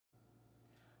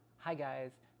Hi guys,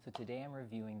 so today I'm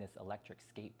reviewing this electric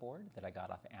skateboard that I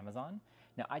got off Amazon.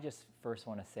 Now I just first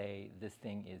want to say this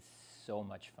thing is so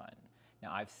much fun.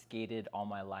 Now I've skated all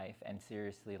my life and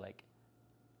seriously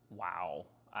wow.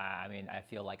 I mean, I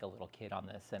feel like a little kid on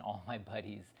this, and all my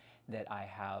buddies that I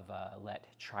have let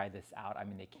try this out, I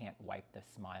mean, they can't wipe the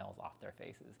smiles off their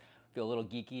faces. Feel a little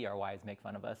geeky, our wives make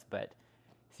fun of us, but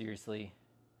seriously,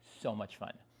 so much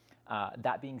fun.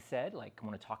 That being said, I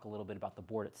want to talk a little bit about the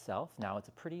board itself. Now, it's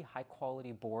a pretty high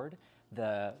quality board.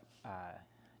 The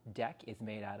deck is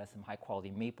made out of some high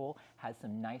quality maple, has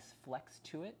some nice flex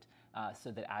to it,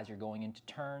 so that as you're going into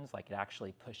turns, it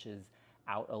actually pushes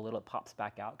out a little, it pops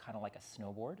back out, kind of like a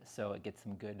snowboard. So it gets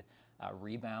some good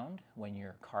rebound when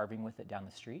you're carving with it down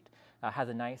the street. Has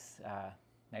a nice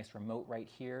remote right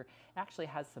here. It actually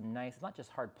has some nice, not just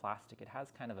hard plastic, it has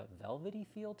kind of a velvety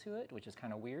feel to it, which is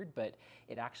kind of weird, but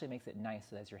it actually makes it nice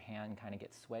so as your hand kind of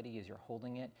gets sweaty as you're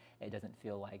holding it, it doesn't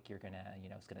feel like you're gonna,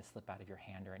 it's gonna slip out of your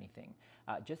hand or anything.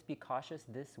 Just be cautious,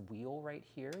 this wheel right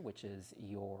here, which is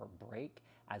your brake,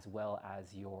 as well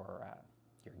as your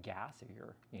gas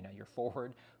or your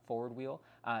forward wheel,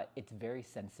 it's very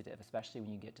sensitive, especially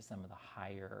when you get to some of the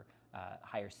higher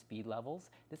speed levels.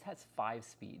 This has 5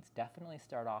 speeds. Definitely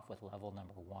start off with level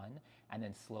number 1 and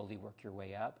then slowly work your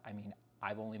way up. I mean,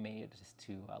 I've only made it just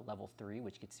to level 3,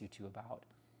 which gets you to about,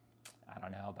 I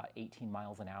don't know, about 18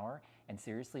 miles an hour. And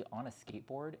seriously, on a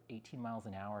skateboard, 18 miles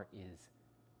an hour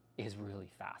is really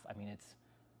fast. I mean, it's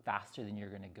faster than you're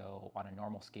gonna go on a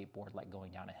normal skateboard, like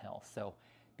going down a hill. So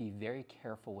be very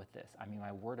careful with this. I mean,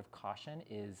 my word of caution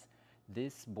is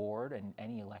this board and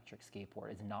any electric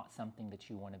skateboard is not something that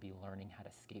you want to be learning how to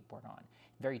skateboard on.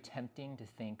 Very tempting to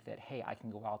think that, hey, I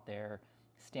can go out there,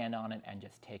 stand on it, and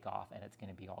just take off, and it's going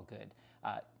to be all good.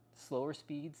 Slower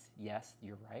speeds, yes,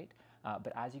 you're right.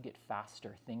 But as you get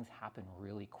faster, things happen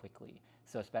really quickly.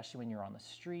 So especially when you're on the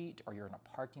street or you're in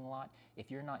a parking lot, if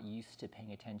you're not used to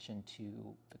paying attention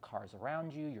to the cars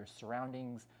around you, your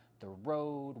surroundings, the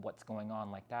road, what's going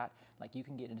on like that, you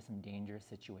can get into some dangerous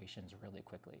situations really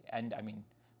quickly. And I mean,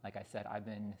 like I said, I've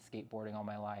been skateboarding all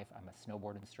my life. I'm a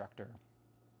snowboard instructor.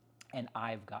 And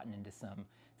I've gotten into some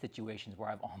situations where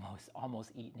I've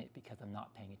almost eaten it because I'm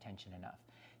not paying attention enough.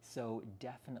 So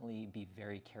definitely be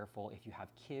very careful if you have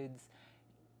kids.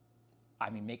 I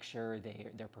mean, make sure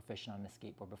they're proficient on the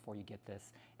skateboard before you get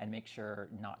this, and make sure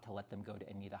not to let them go to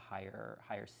any of the higher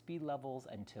speed levels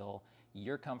until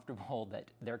you're comfortable that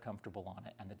they're comfortable on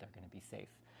it and that they're going to be safe.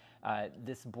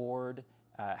 This board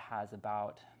has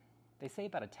about, they say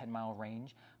about a 10-mile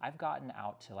range. I've gotten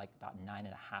out to about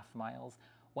 9.5 miles.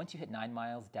 Once you hit 9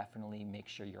 miles, definitely make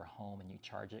sure you're home and you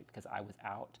charge it, because I was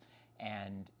out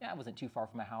and I wasn't too far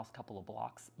from my house, a couple of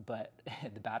blocks, but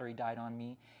the battery died on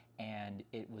me and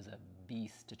it was a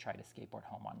beast to try to skateboard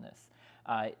home on this.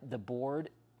 The board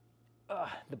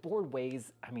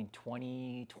weighs, I mean,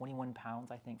 21 pounds,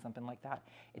 I think, something like that.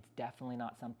 It's definitely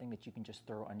not something that you can just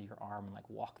throw under your arm and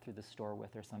walk through the store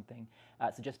with or something.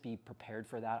 So just be prepared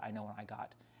for that. I know when I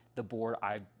got the board,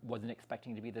 I wasn't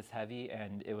expecting it to be this heavy,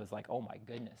 and it was oh my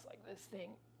goodness, this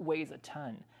thing weighs a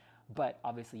ton. But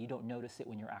obviously you don't notice it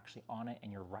when you're actually on it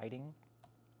and you're riding.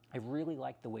 I really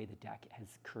like the way the deck has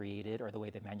created, or the way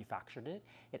they manufactured it.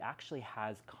 It actually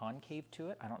has concave to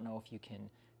it. I don't know if you can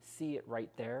see it right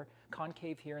there.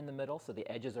 Concave here in the middle, so the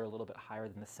edges are a little bit higher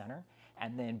than the center.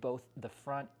 And then both the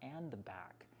front and the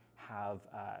back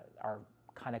are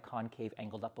kind of concave,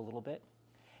 angled up a little bit.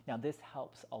 Now this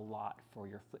helps a lot for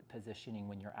your foot positioning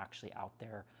when you're actually out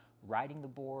there riding the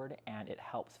board, and it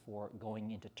helps for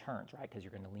going into turns, right? Because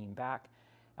you're going to lean back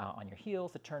on your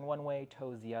heels to turn one way,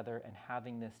 toes the other, and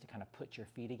having this to kind of put your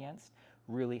feet against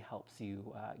really helps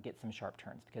you get some sharp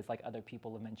turns, because like other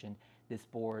people have mentioned, this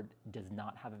board does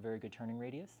not have a very good turning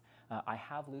radius. I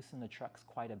have loosened the trucks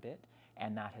quite a bit,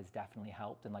 and that has definitely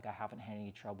helped, and I haven't had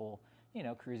any trouble,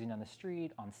 cruising down the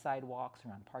street, on sidewalks,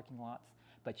 around parking lots,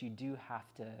 but you do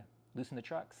have to loosen the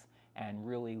trucks and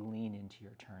really lean into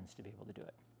your turns to be able to do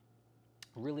it.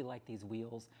 Really like these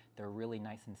wheels. They're really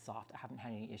nice and soft. I haven't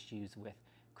had any issues with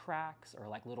cracks or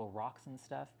little rocks and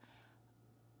stuff.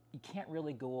 You can't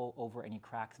really go over any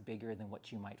cracks bigger than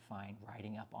what you might find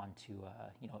riding up onto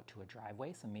to a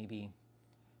driveway. So maybe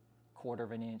 1/4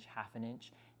 of an inch, 1/2 an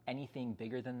inch. Anything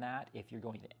bigger than that, if you're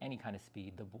going at any kind of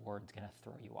speed, the board's gonna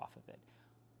throw you off of it,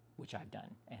 which I've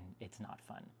done, and it's not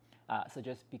fun. So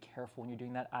just be careful when you're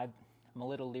doing that. I'm a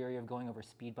little leery of going over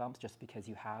speed bumps just because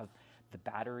you have the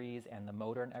batteries and the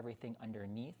motor and everything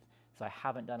underneath. So I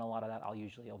haven't done a lot of that. I'll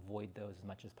usually avoid those as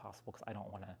much as possible because I don't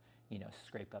want to,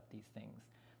 scrape up these things.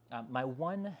 My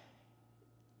one,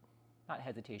 not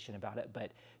hesitation about it,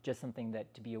 but just something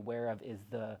that to be aware of is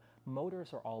the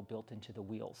motors are all built into the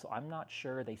wheels. So I'm not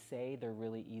sure, they say they're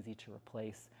really easy to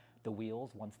replace the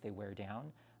wheels once they wear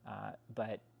down.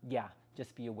 But yeah,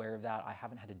 just be aware of that. I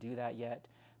haven't had to do that yet,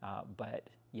 but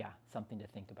yeah, something to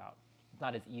think about. It's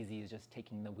not as easy as just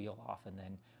taking the wheel off and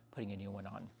then putting a new one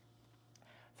on.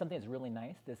 Something that's really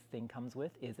nice this thing comes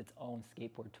with is its own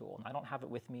skateboard tool. And I don't have it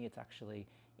with me. It's actually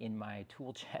in my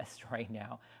tool chest right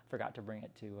now. Forgot to bring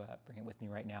it with me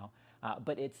right now.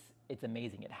 But it's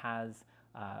amazing. It has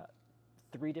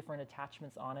 3 different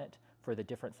attachments on it for the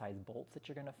different size bolts that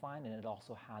you're going to find, and it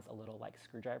also has a little like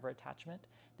screwdriver attachment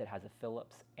that has a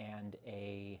Phillips and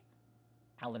a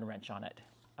Allen wrench on it,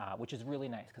 which is really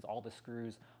nice because all the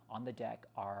screws on the deck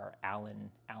are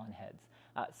Allen heads.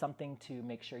 Something to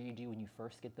make sure you do when you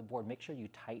first get the board, make sure you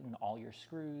tighten all your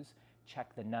screws,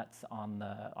 check the nuts on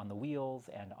the wheels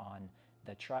and on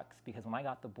the trucks, because when I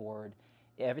got the board,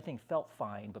 everything felt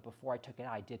fine, but before I took it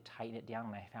out, I did tighten it down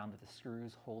and I found that the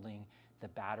screws holding the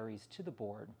batteries to the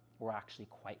board were actually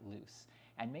quite loose.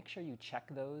 And make sure you check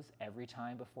those every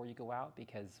time before you go out,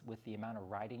 because with the amount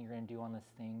of riding you're going to do on this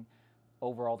thing,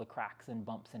 over all the cracks and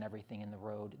bumps and everything in the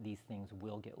road, these things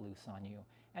will get loose on you.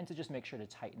 And so just make sure to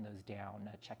tighten those down,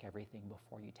 check everything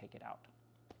before you take it out.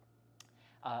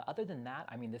 Other than that,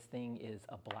 I mean, this thing is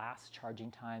a blast.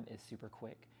 Charging time is super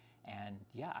quick. And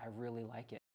yeah, I really like it.